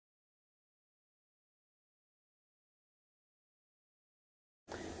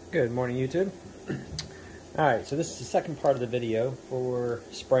Good morning, YouTube. Alright, so this is the second part of the video for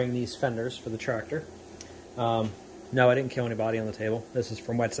spraying these fenders for the tractor. No, I didn't kill anybody on the table. This is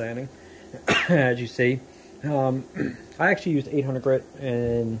from wet sanding, as you see. I actually used 800 grit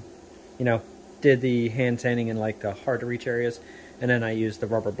and, did the hand sanding in like the hard to reach areas. And then I used the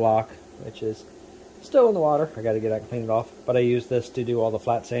rubber block, which is still in the water. I got to get that cleaned off. But I used this to do all the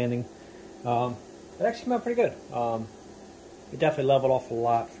flat sanding. It actually came out pretty good. It definitely leveled off a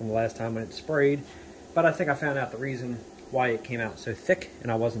lot from the last time when it sprayed, but I think I found out the reason why it came out so thick,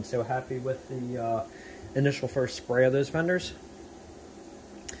 and I wasn't so happy with the initial first spray of those fenders.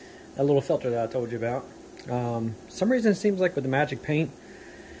 That little filter that I told you about. Some reason it seems like with the magic paint,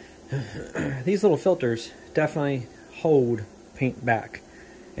 these little filters definitely hold paint back,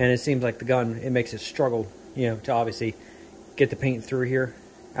 and it seems like the gun, it makes it struggle, to obviously get the paint through here,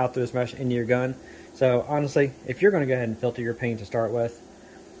 out through this mesh into your gun. So honestly, if you're going to go ahead and filter your paint to start with,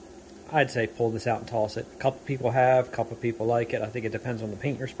 I'd say pull this out and toss it. A couple people have, a couple people like it. I think it depends on the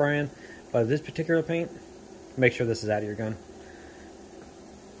paint you're spraying. But this particular paint, make sure this is out of your gun.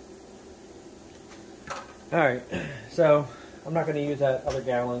 Alright, so I'm not going to use that other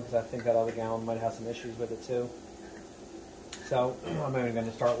gallon because I think that other gallon might have some issues with it too. So I'm only going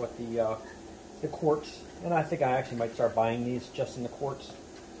to start with the quarts. And I think I actually might start buying these just in the quarts.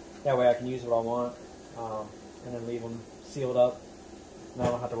 That way I can use what I want, and then leave them sealed up, and I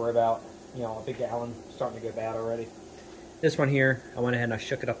don't have to worry about, a big gallon starting to go bad already. This one here, I went ahead and I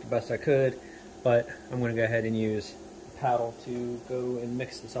shook it up the best I could, but I'm going to go ahead and use a paddle to go and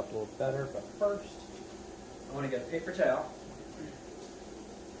mix this up a little better. But first, I want to get a paper towel.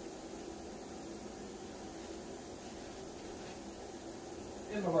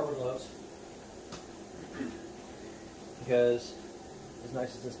 And my rubber gloves. Because as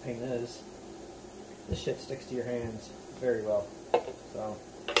nice as this paint is, this shit sticks to your hands very well. So,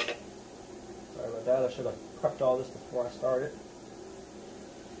 sorry about that. I should have prepped all this before I started.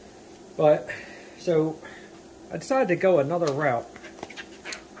 But, so, I decided to go another route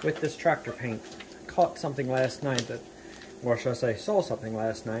with this tractor paint. I caught something last night that, or should I say, saw something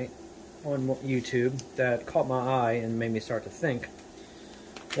last night on YouTube that caught my eye and made me start to think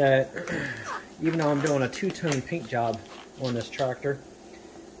that even though I'm doing a two-tone paint job on this tractor,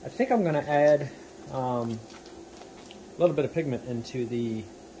 I think I'm going to add a little bit of pigment into the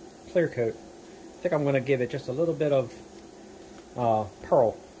clear coat. I think I'm going to give it just a little bit of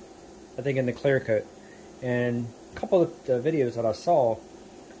pearl, I think, in the clear coat. And a couple of the videos that I saw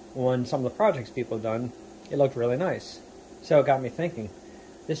on some of the projects people have done, it looked really nice. So it got me thinking,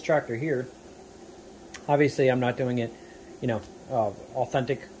 this tractor here, obviously I'm not doing it,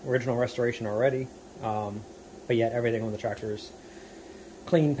 authentic original restoration already, but yet everything on the tractor is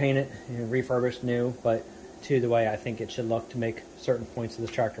clean, painted, refurbished, new, but to the way I think it should look to make certain points of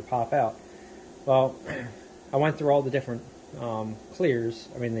this tractor pop out. Well, I went through all the different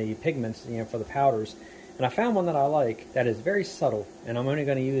the pigments, for the powders, and I found one that I like that is very subtle, and I'm only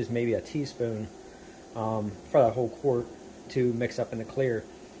going to use maybe a teaspoon for that whole quart to mix up in the clear.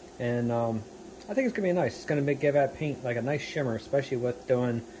 And I think it's going to be nice. It's going to give that paint like a nice shimmer, especially with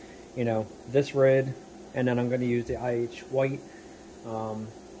doing, this red, and then I'm going to use the IH white.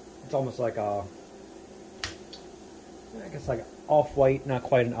 It's almost like I guess like off-white, not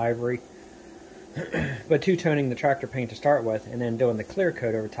quite an ivory. But two-toning the tractor paint to start with, and then doing the clear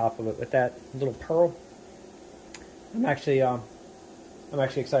coat over top of it with that little pearl. I'm actually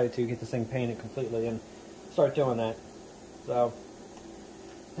excited to get this thing painted completely and start doing that. So,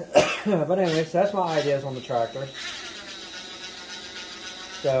 but anyways, that's my ideas on the tractor.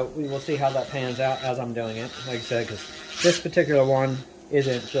 So we will see how that pans out as I'm doing it. Like I said, because this particular one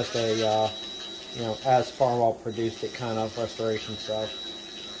isn't just a, as Farmall produced it kind of restoration. So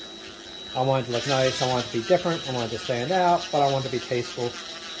I want it to look nice. I want it to be different. I want it to stand out, but I want it to be tasteful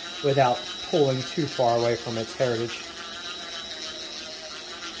without pulling too far away from its heritage.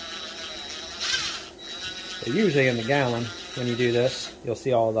 So usually in the gallon, when you do this, you'll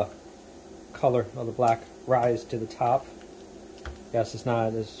see all the color of the black rise to the top. Yes,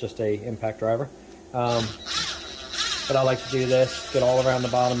 it's just a impact driver. But I like to do this, get all around the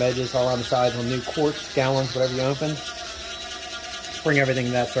bottom edges, all around the sides on new quarts, gallons, whatever you open. Bring everything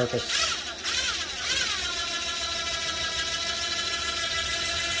to that surface.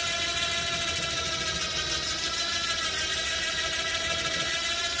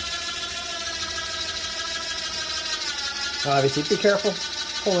 Obviously, be careful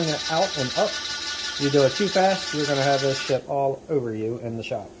pulling it out and up. If you do it too fast, you're going to have this shit all over you in the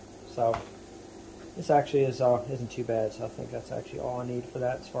shop. So this actually isn't too bad. So I think that's actually all I need for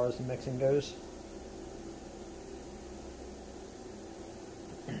that as far as the mixing goes.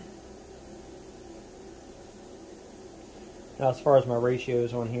 Now, as far as my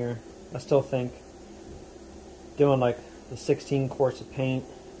ratios on here, I still think doing like the 16 quarts of paint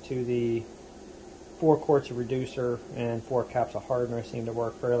to the 4 quarts of reducer and 4 caps of hardener seem to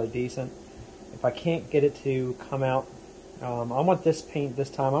work fairly decent. If I can't get it to come out, I want this paint this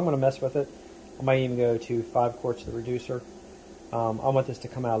time. I'm going to mess with it. I might even go to 5 quarts of the reducer. I want this to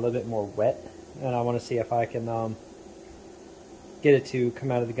come out a little bit more wet, and I want to see if I can get it to come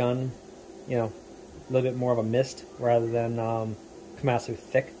out of the gun, you know, a little bit more of a mist rather than come out so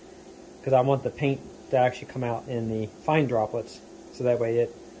thick, because I want the paint to actually come out in the fine droplets, so that way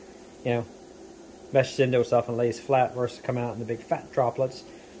it, you know, meshes into itself and lays flat versus come out in the big fat droplets,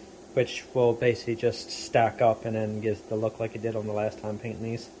 which will basically just stack up and then gives the look like it did on the last time painting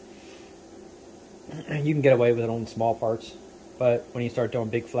these. You can get away with it on small parts, but when you start doing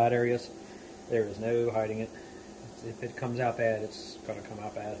big flat areas, there is no hiding it. If it comes out bad, it's going to come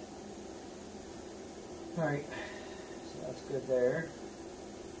out bad. Alright, so that's good there.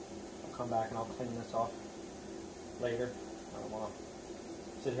 I'll come back and I'll clean this off later. I don't want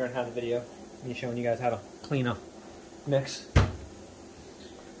to sit here and have the video me showing you guys how to clean a mix.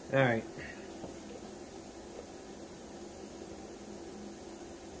 Alright.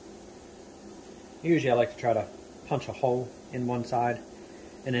 Usually I like to try to punch a hole in one side,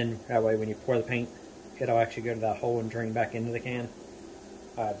 and then that way when you pour the paint, it'll actually go to that hole and drain back into the can.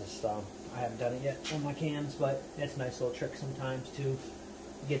 I haven't done it yet on my cans, but it's a nice little trick sometimes to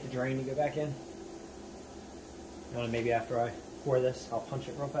get the drain to go back in. Maybe after I pour this, I'll punch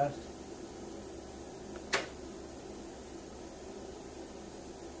it real fast.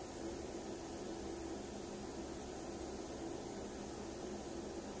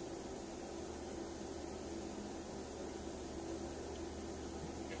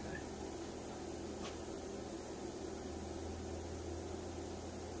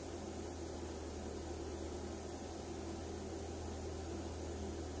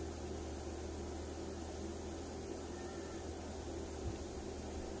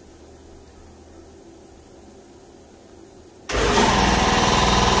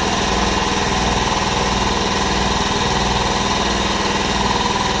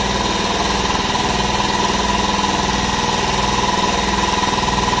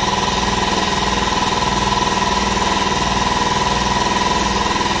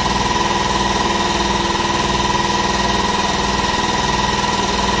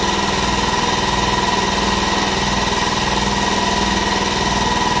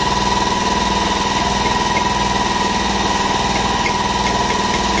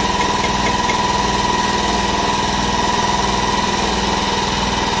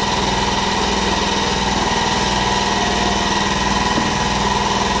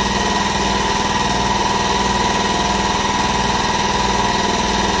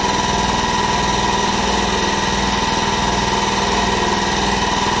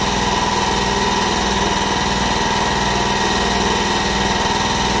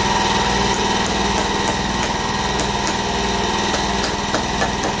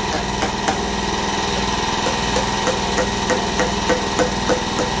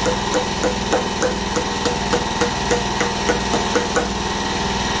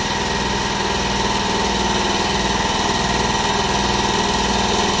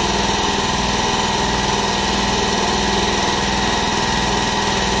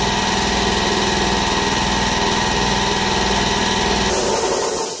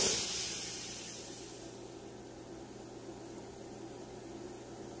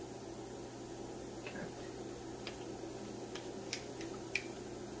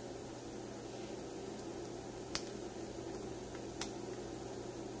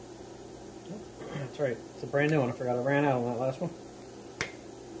 That's right, it's a brand new one. I forgot I ran out on that last one.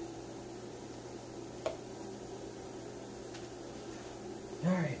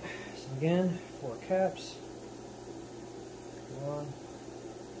 Alright, so again, 4 caps. 1,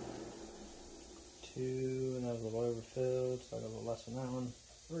 2, and that was a little overfilled, so I got a little less than that one.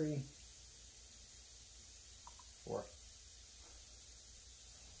 3, 4.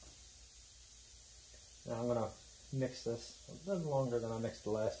 Now I'm going to mix this a little longer than I mixed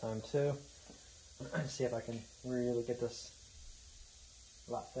the last time too. See if I can really get this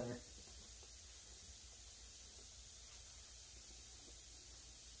a lot thinner.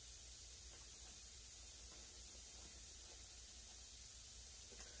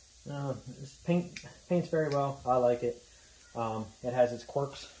 This paints very well. I like it. It has its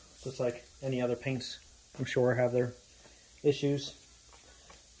quirks, just like any other paints, I'm sure, have their issues.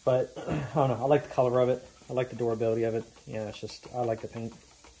 But I don't know. I like the color of it. I like the durability of it. Yeah, it's just, I like the paint.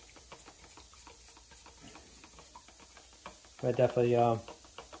 But definitely, I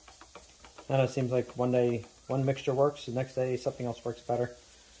know it seems like one day one mixture works, the next day something else works better.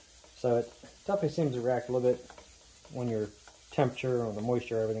 So it definitely seems to react a little bit when your temperature or the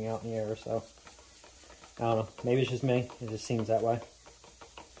moisture, everything out in the air. So I don't know, maybe it's just me, it just seems that way.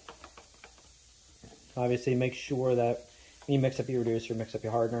 Obviously make sure that when you mix up your reducer, mix up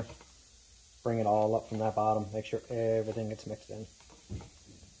your hardener, bring it all up from that bottom, make sure everything gets mixed in.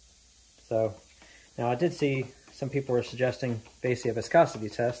 So now I did see some people were suggesting basically a viscosity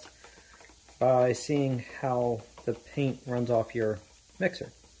test by seeing how the paint runs off your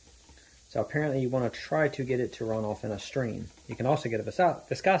mixer. So apparently you want to try to get it to run off in a stream. You can also get a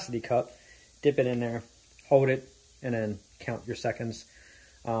viscosity cup, dip it in there, hold it, and then count your seconds.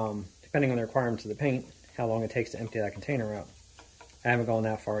 Depending on the requirements of the paint, how long it takes to empty that container out. I haven't gone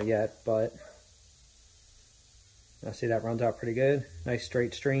that far yet, but I see that runs out pretty good. Nice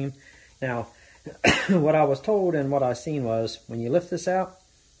straight stream. Now, what I was told and what I seen was when you lift this out,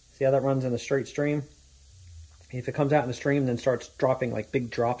 see how that runs in a straight stream? If it comes out in the stream and then starts dropping like big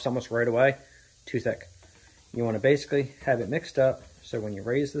drops almost right away, too thick. You want to basically have it mixed up so when you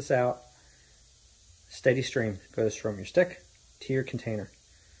raise this out, steady stream goes from your stick to your container.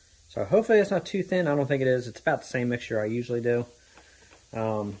 So hopefully it's not too thin. I don't think it is. It's about the same mixture I usually do.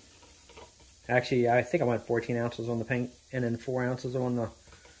 Actually, I think I went 14 ounces on the paint and then 4 ounces on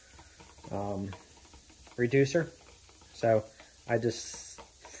the reducer. So I just,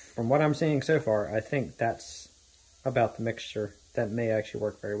 from what I'm seeing so far, I think that's about the mixture that may actually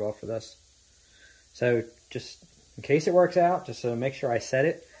work very well for this. So just in case it works out, just to make sure I set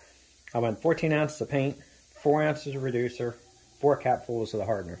it, I went 14 ounces of paint, 4 ounces of reducer, 4 capfuls of the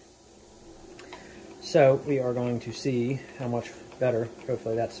hardener. So we are going to see how much better,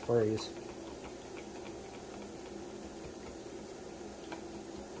 hopefully, that sprays.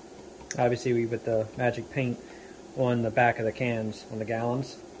 Obviously, with the magic paint on the back of the cans, on the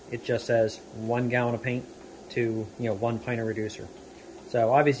gallons, it just says 1 gallon of paint to 1 pint of reducer.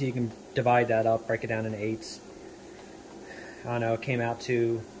 So obviously you can divide that up, break it down into eighths. I don't know, it came out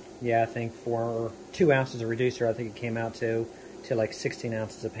to, I think for 2 ounces of reducer, I think it came out to like 16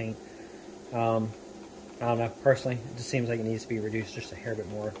 ounces of paint. I don't know, personally, it just seems like it needs to be reduced just a hair bit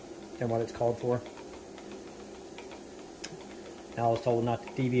more than what it's called for. Now I was told not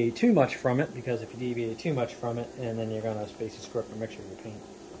to deviate too much from it, because if you deviate too much from it, and then you're going to basically screw up your mixture of your paint.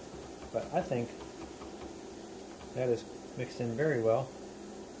 But I think that is mixed in very well.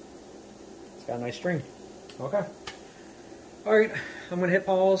 It's got a nice stream. Okay. Alright, I'm going to hit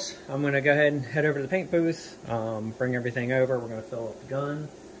pause. I'm going to go ahead and head over to the paint booth, bring everything over. We're going to fill up the gun.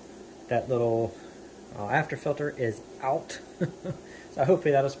 That little after filter is out. So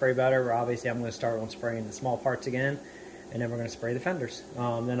hopefully that'll spray better. Obviously I'm going to start on spraying the small parts again, and then we're going to spray the fenders.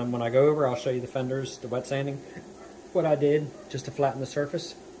 Then when I go over, I'll show you the fenders, the wet sanding, what I did just to flatten the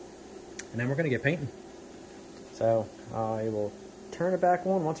surface, and then we're going to get painting. So I will turn it back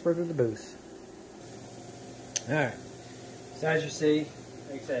on once we're to the booth. Alright, so as you see,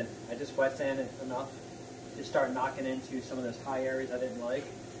 like I said, I just wet sanded enough to start knocking into some of those high areas I didn't like.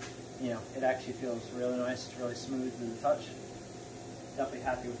 It actually feels really nice. It's really smooth to the touch. Definitely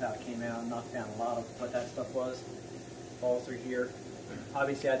happy with how it came out. Knocked down a lot of what that stuff was. All through here.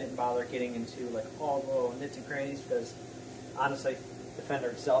 Obviously I didn't bother getting into like all the little nits and crannies, because honestly the fender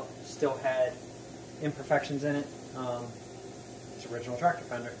itself still had imperfections in it. It's an original tractor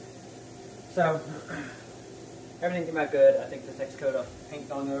fender. So everything came out good. I think this next coat of paint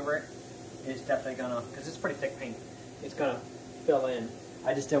going over it is definitely gonna, because it's pretty thick paint, it's gonna fill in.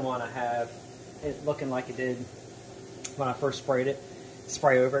 I just didn't want to have it looking like it did when I first sprayed it,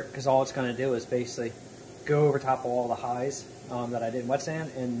 spray over it, because all it's going to do is basically go over top of all the highs that I did wet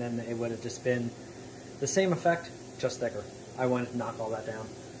sand, and then it would have just been the same effect, just thicker. I wanted to knock all that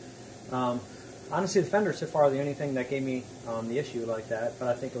down. Honestly, the fender so far the only thing that gave me the issue like that, but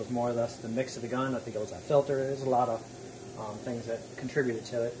I think it was more or less the mix of the gun. I think it was that filter. There's a lot of things that contributed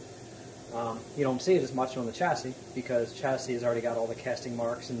to it. You don't see it as much on the chassis, because chassis has already got all the casting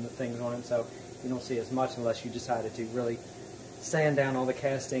marks and the things on it, so you don't see as much unless you decided to really sand down all the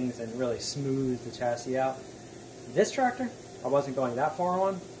castings and really smooth the chassis out. This tractor, I wasn't going that far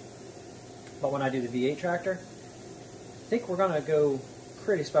on, but when I do the V8 tractor, I think we're going to go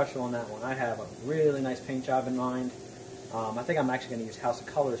pretty special on that one. I have a really nice paint job in mind. I think I'm actually going to use House of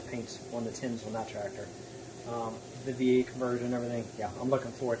Colors paints on the tins on that tractor. The V8 conversion and everything, yeah, I'm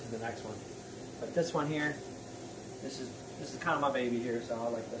looking forward to the next one. But this one here, this is kind of my baby here, so I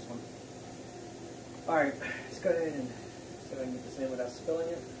like this one. Alright, let's go ahead and see if I can get this in without spilling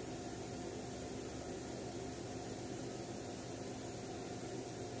it.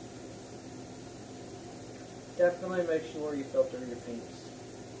 Definitely make sure you filter your paints,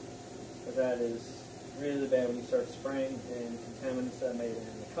 because that is really bad when you start spraying and contaminants that may have been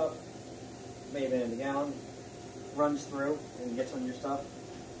in the cup, may have been in the gallon, runs through and gets on your stuff.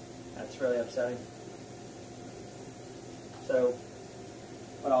 That's really upsetting. So,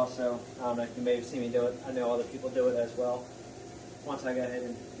 but also, I don't know, you may have seen me do it. I know other people do it as well. Once I go ahead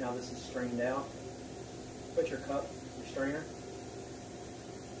and, now this is strained out, put your cup, your strainer,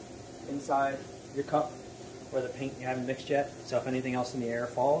 inside your cup where the paint you haven't mixed yet. So if anything else in the air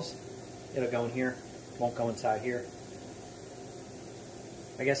falls, it'll go in here. It won't go inside here.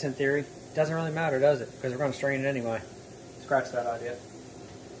 I guess in theory, it doesn't really matter, does it? Because we're going to strain it anyway. Scratch that idea.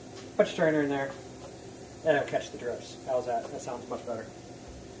 Put your strainer in there, and it'll catch the drips. How's that? That sounds much better.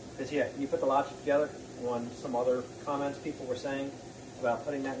 Because yeah, you put the logic together on some other comments people were saying about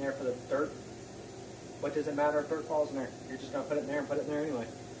putting that in there for the dirt. What does it matter if dirt falls in there? You're just going to put it in there and put it in there anyway.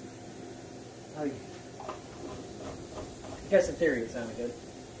 I guess in theory it sounded good.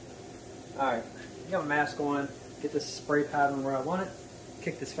 Alright, you got a mask on, get this spray pattern where I want it,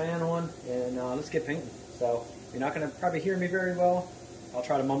 kick this fan on, and let's get painting. So, you're not going to probably hear me very well. I'll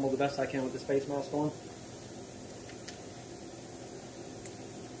try to mumble the best I can with this face mask on.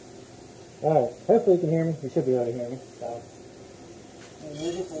 Alright, hopefully you can hear me. You should be able to hear me. So, move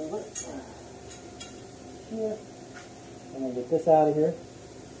it a little bit. Here. I'm going to get this out of here.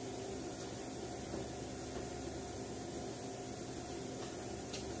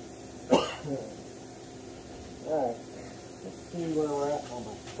 Alright, let's see where we're at on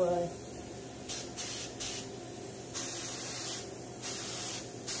my spray.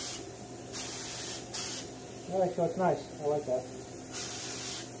 Alright, so it's nice. I like that.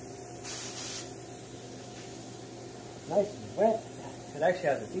 Nice and wet. It actually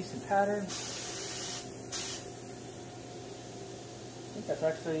has a decent pattern. I think that's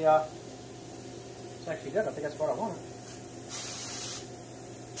actually, it's actually good. I think that's what I wanted.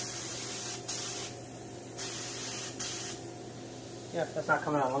 Yeah, that's not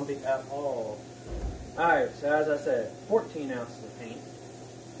coming out lumpy at all. Alright, so as I said, 14 ounces of paint,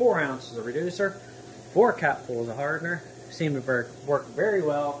 4 ounces of reducer, 4 capfuls of hardener. Seem to work very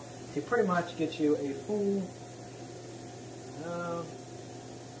well to pretty much get you a full,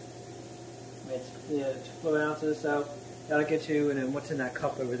 it's 2 ounces, so that'll get you, and then what's in that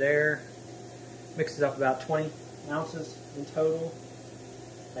cup over there, mixes up about 20 ounces in total.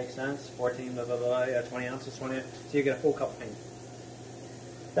 Makes sense, 14, blah, blah, blah, yeah, 20 ounces, 20, so you get a full cup of paint.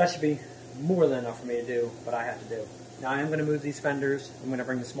 That should be more than enough for me to do what I have to do. Now I am going to move these fenders. I'm going to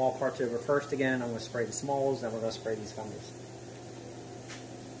bring the small parts over first again. I'm going to spray the smalls, then we're going to spray these fenders.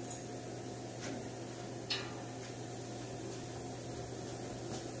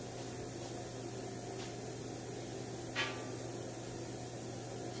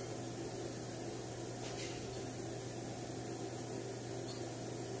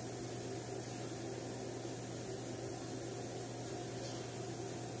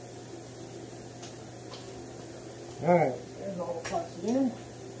 Alright, there's all the parts again.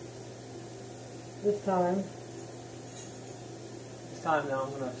 This time now I'm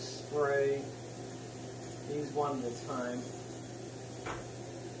going to spray these one at a time.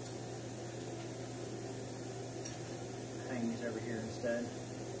 Hang these over here instead.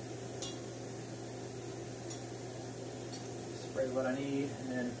 Spray what I need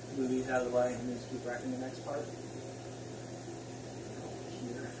and then move these out of the way and then just keep wrapping the next part.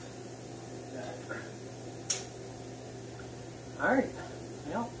 Here. Alright,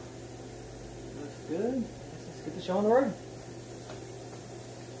 well, looks good. Let's get the show on the road.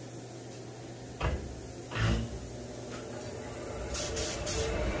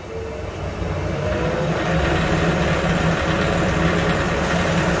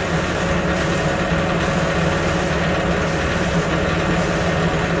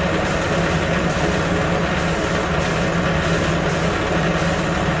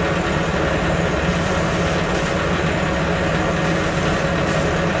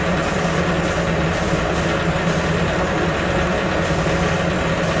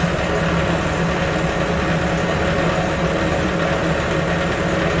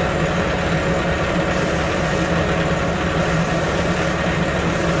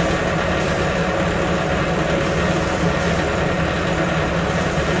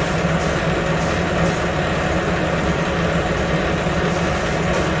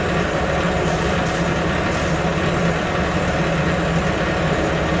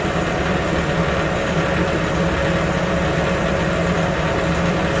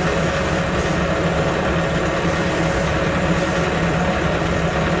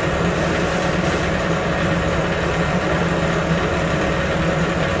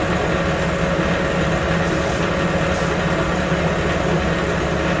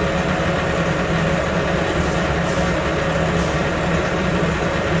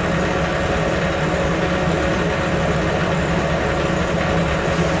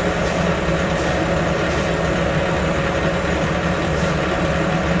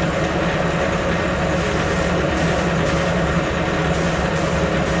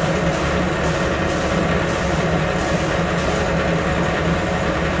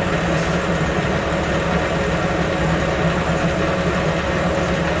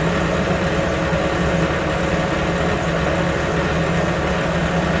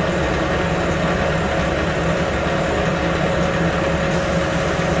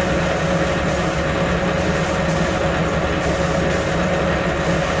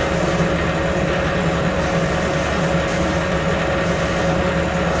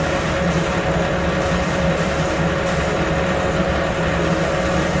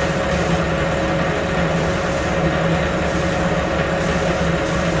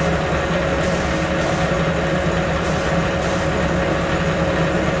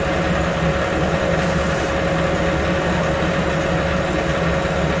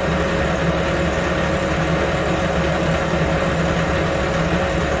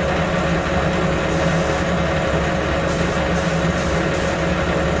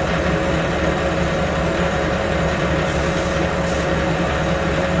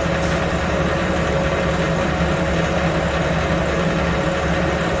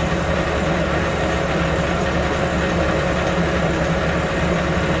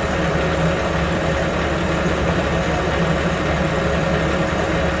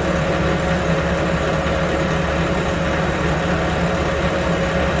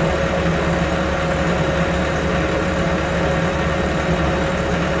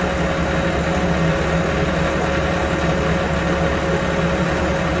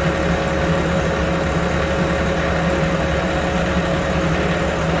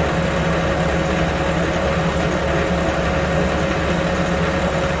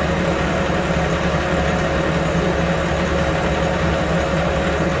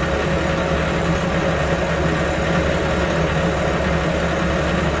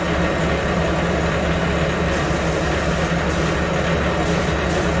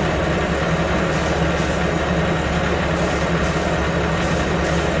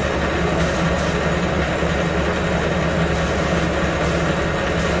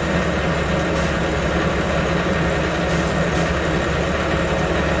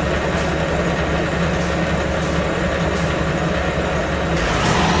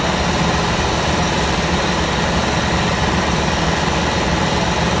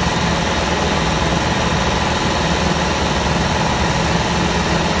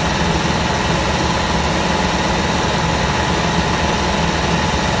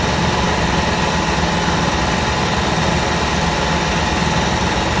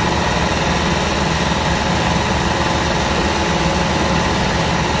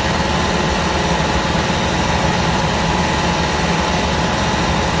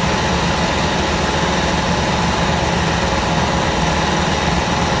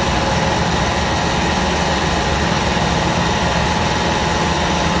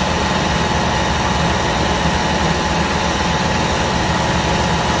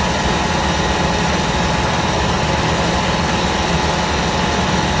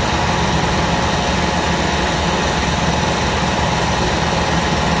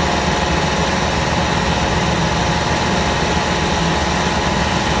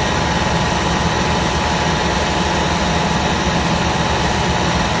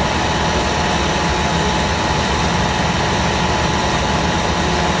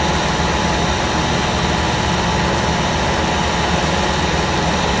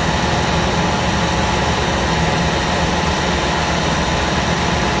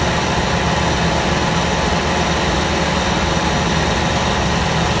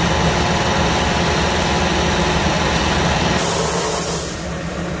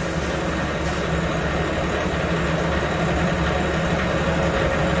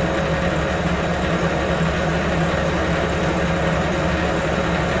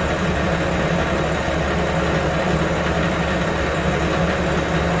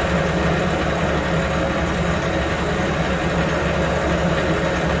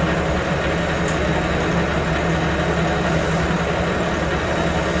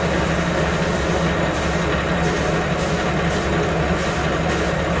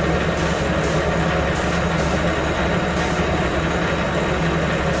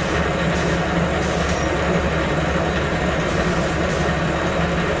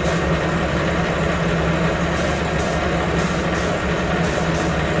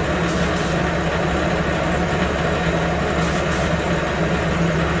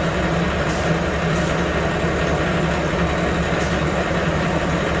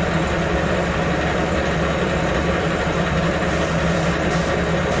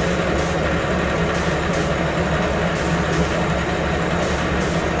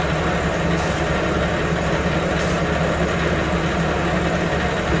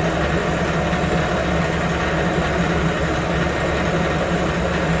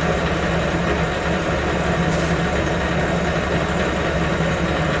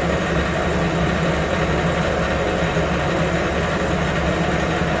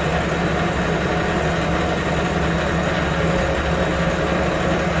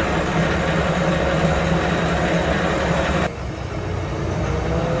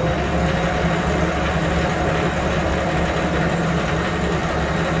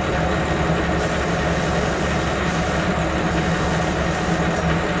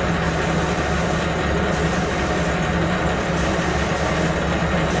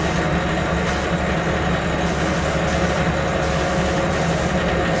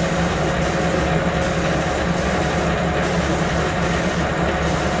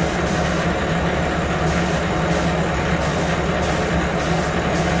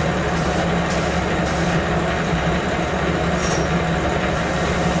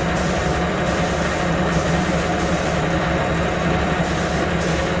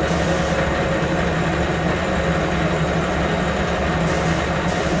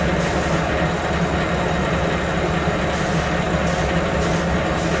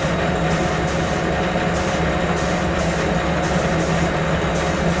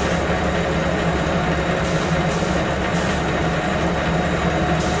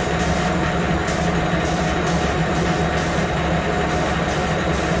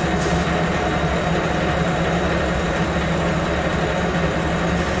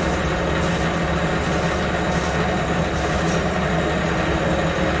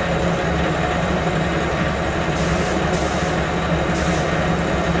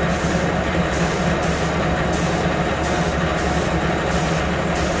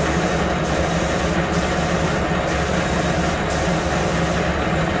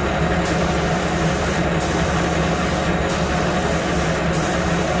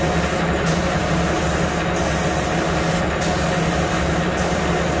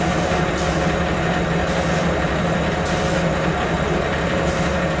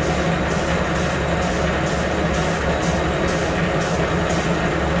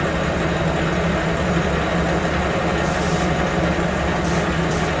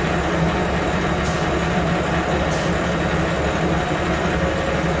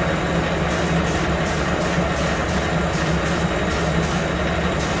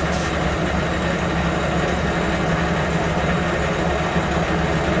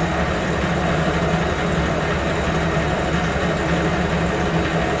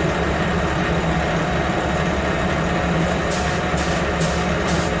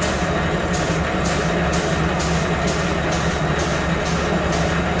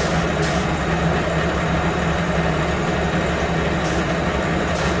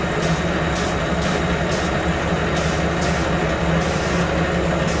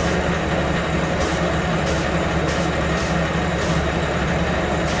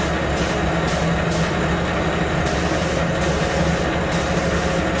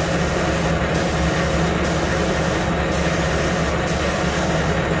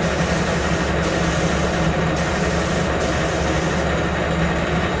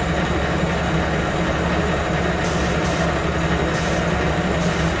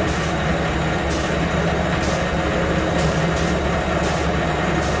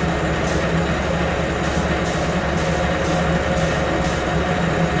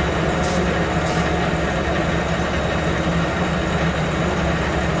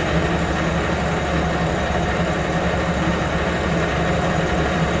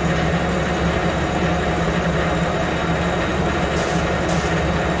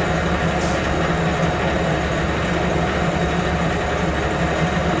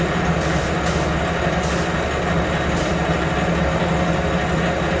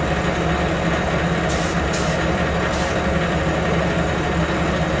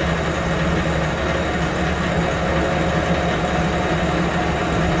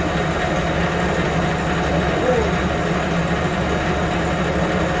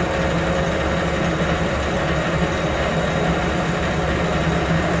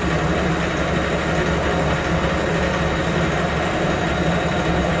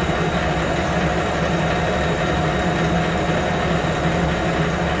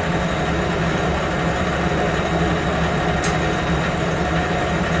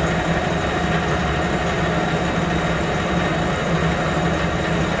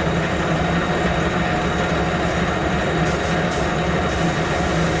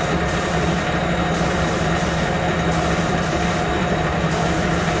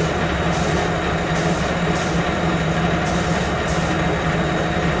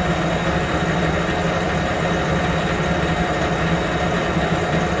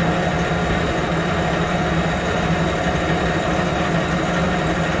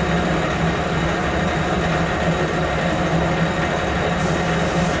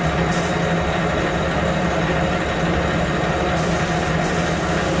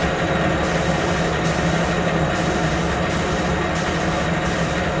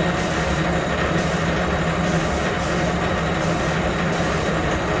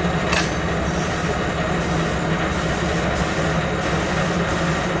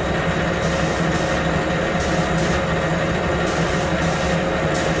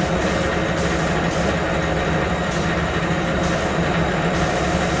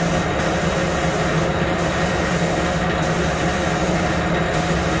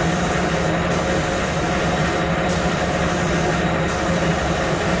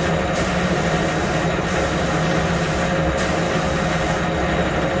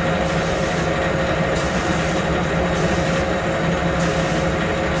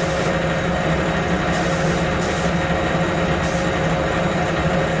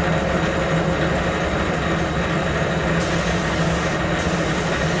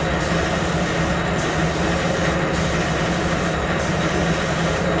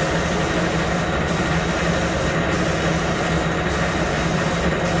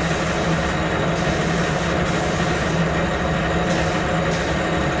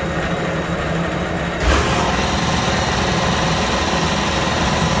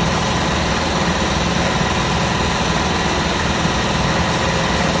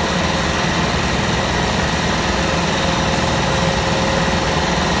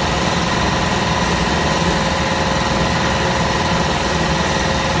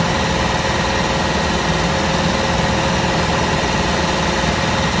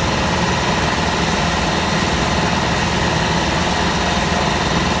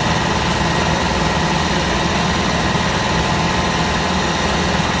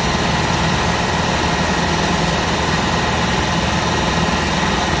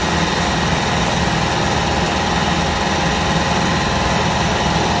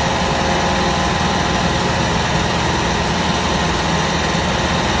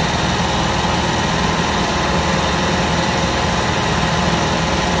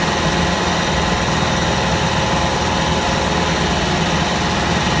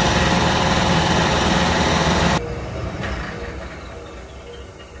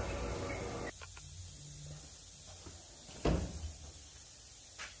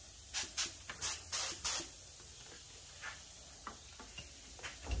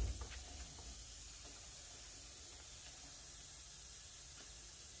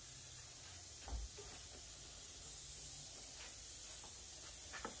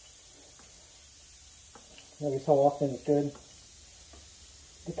 every so often is good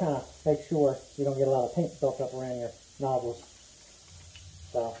to kind of make sure you don't get a lot of paint built up around your nozzles.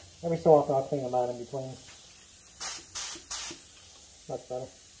 So every so often I'll clean them out in between. That's better.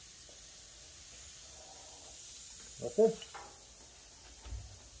 That's it.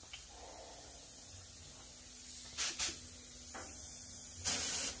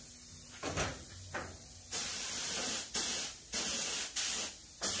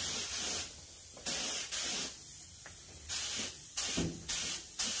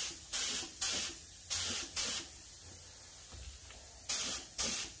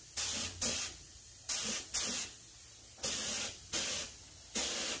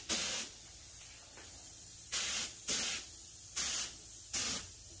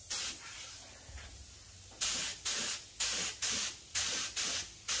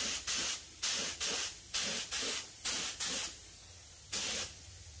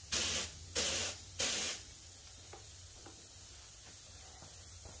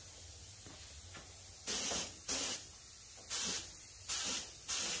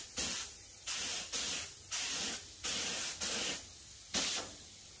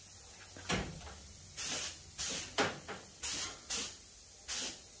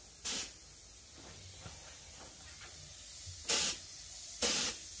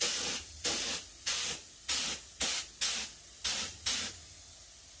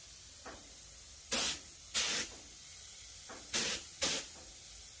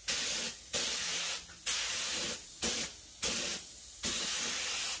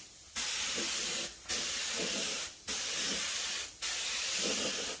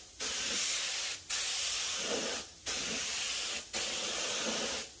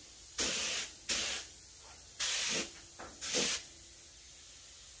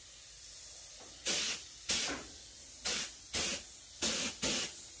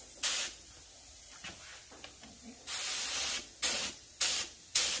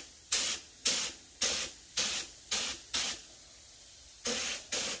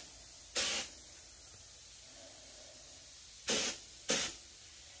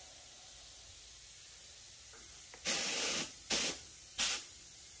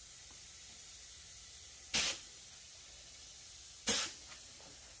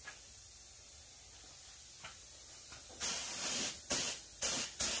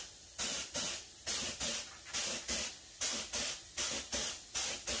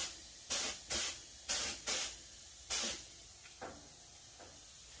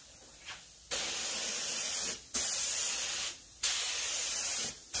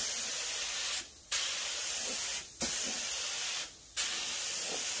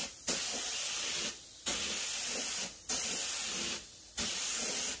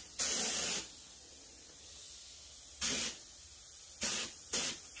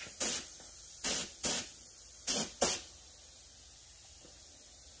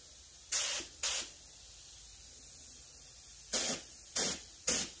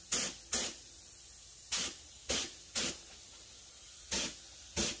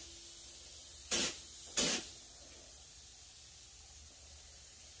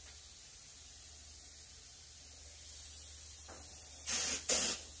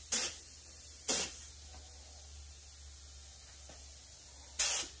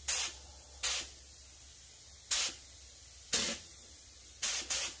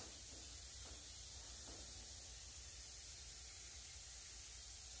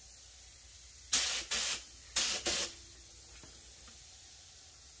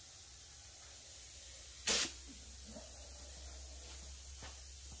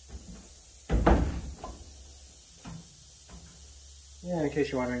 Yeah, in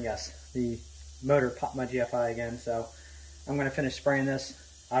case you're wondering, yes, the motor popped my GFI again, so I'm going to finish spraying this,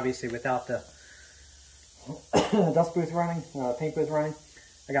 obviously without the dust booth running, paint booth running.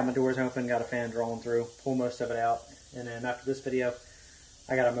 I got my doors open, got a fan rolling through, pull most of it out, and then after this video,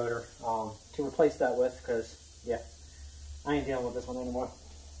 I got a motor to replace that with, because, yeah, I ain't dealing with this one anymore.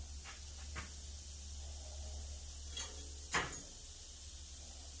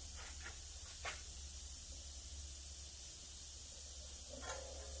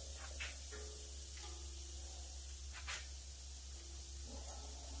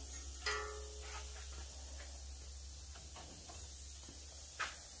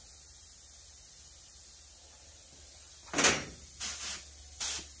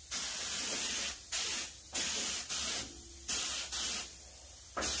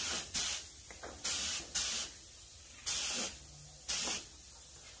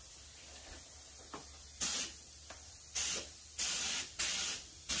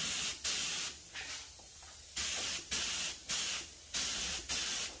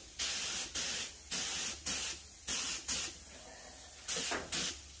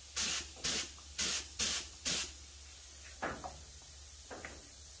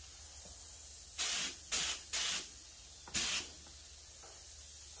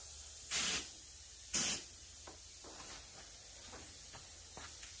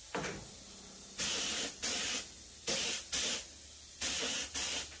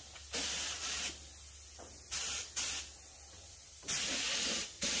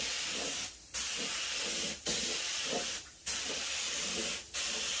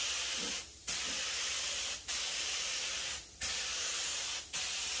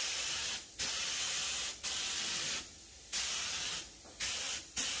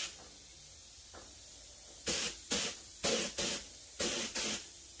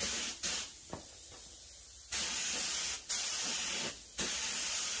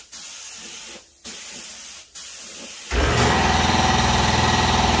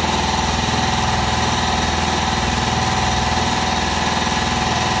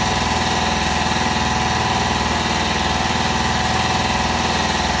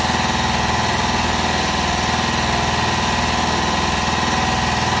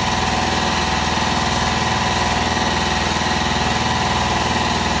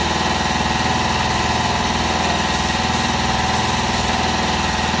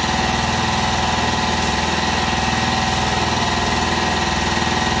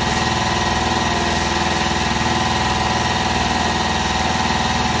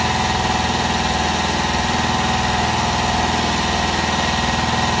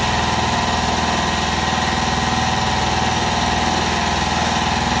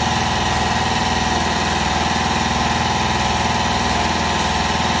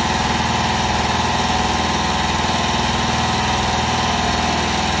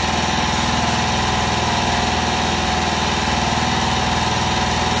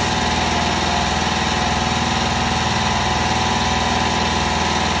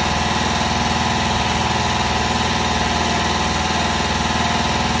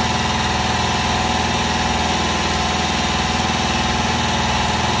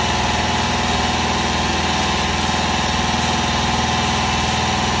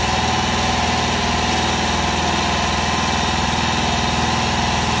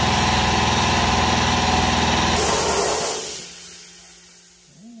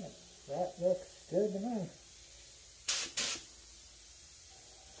 That looks good to me.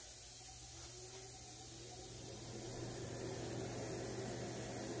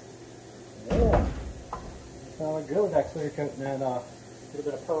 Yeah. That's how it goes actually. You're coating that little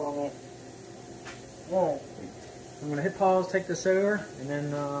bit of pearl on there. Alright. I'm going to hit pause, take this over, and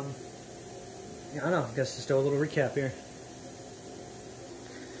then, yeah, I know, I guess just do a little recap here.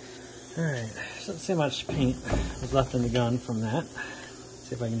 Alright, so let's see how much paint was left in the gun from that.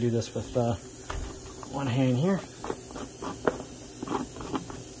 See if I can do this with one hand here.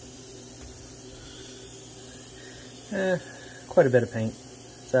 Quite a bit of paint.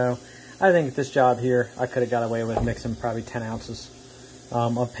 So I think this job here, I could have got away with mixing probably 10 ounces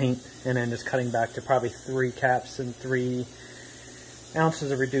of paint and then just cutting back to probably 3 caps and 3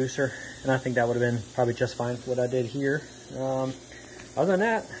 ounces of reducer. And I think that would have been probably just fine for what I did here. Other than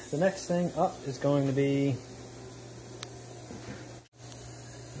that, the next thing up is going to be,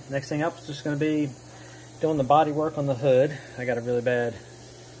 just going to be doing the body work on the hood. I got a really bad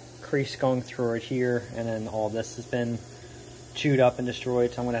crease going through it here, and then all this has been chewed up and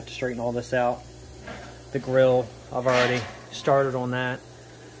destroyed, so I'm going to have to straighten all this out. The grill, I've already started on that.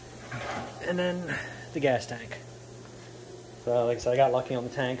 And then the gas tank. So like I said, I got lucky on the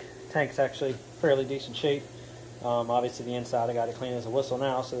tank. Tank's actually fairly decent shape. Obviously the inside I got it clean as a whistle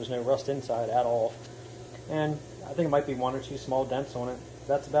now, so there's no rust inside at all. And I think it might be 1 or 2 small dents on it.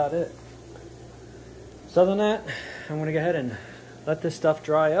 That's about it. So other than that, I'm going to go ahead and let this stuff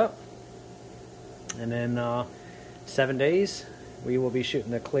dry up. And then 7 days, we will be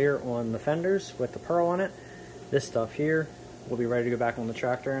shooting the clear on the fenders with the pearl on it. This stuff here will be ready to go back on the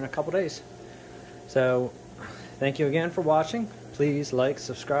tractor in a couple days. So thank you again for watching. Please like,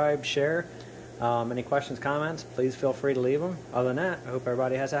 subscribe, share. Any questions, comments, please feel free to leave them. Other than that, I hope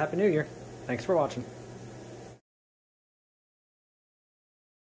everybody has a Happy New Year. Thanks for watching.